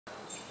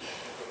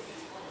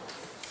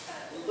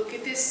Look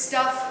at this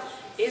stuff,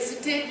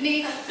 isn't it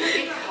neat?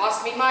 It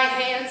cost me my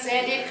hands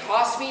and it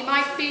cost me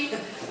my feet.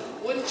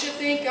 Wouldn't you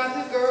think I'm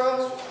the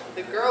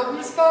girl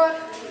who's bought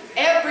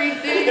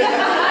everything? Look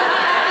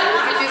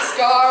at this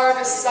garb,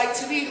 a sight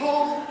to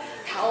behold.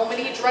 How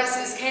many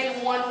dresses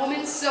can one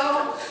woman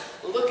sew?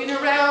 Looking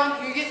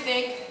around here you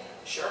think,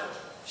 sure,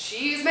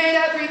 she's made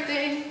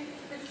everything.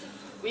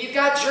 We've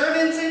got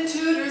Germans and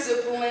Tudors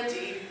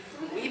aplenty.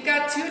 We've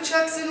got two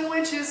chucks and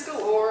winches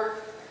galore.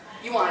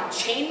 You want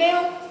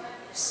chainmail?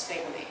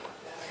 Stay with me.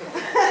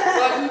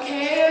 But who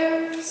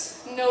cares?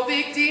 No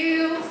big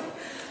deal.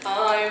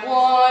 I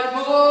want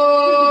more.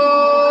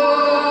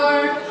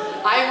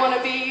 I want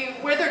to be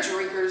where their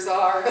drinkers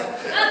are.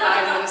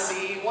 I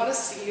want to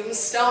see them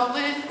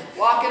stumbling,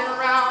 walking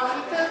around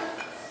with the,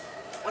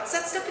 what's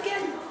that stuff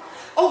again?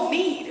 Oh,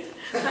 mead.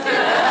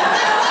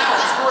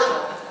 That's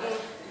cordial.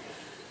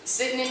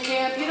 Sitting in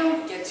camp, you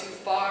don't get too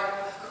far.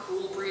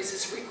 Cool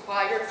breezes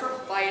required for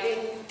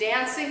fighting,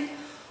 dancing,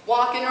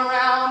 walking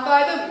around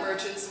by the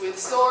merchants with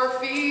sore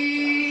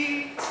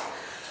feet.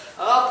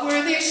 Up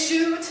where they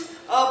shoot,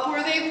 up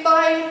where they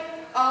fight,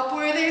 up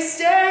where they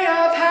stay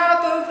up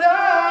half of the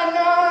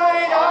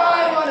night.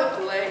 I want to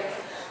play,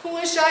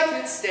 wish I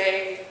could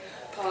stay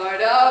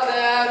part of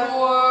that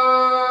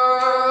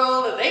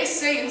world. They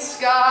say in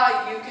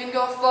Sky you can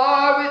go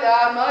far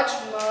without much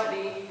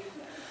money.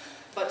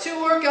 But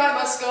to work I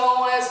must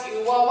go, as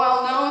you are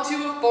well known,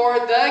 to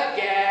afford the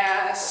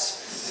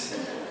gas.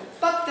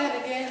 But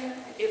then again,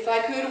 if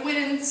I could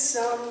win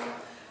some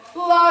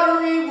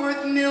lottery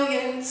worth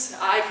millions,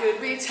 I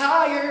could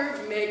retire,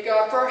 make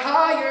up for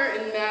hire,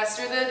 and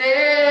master the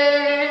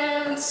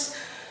dance.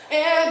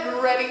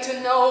 And ready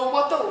to know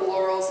what the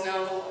laurels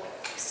know,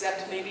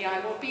 except maybe I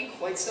won't be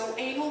quite so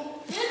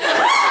anal.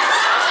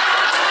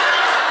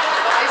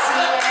 Ice and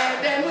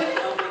land and with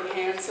helping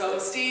hands, so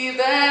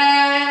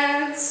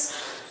Stevens,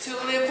 to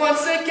live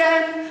once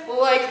again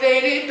like they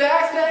did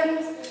back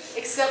then.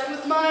 Except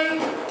with my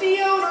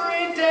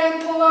deodorant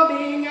and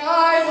plumbing,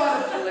 I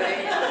want to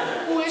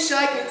play, wish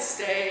I could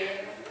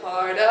stay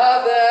part of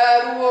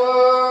that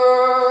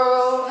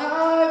world.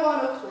 I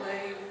want to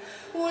play,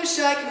 wish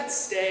I could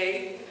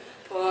stay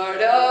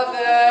part of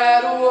that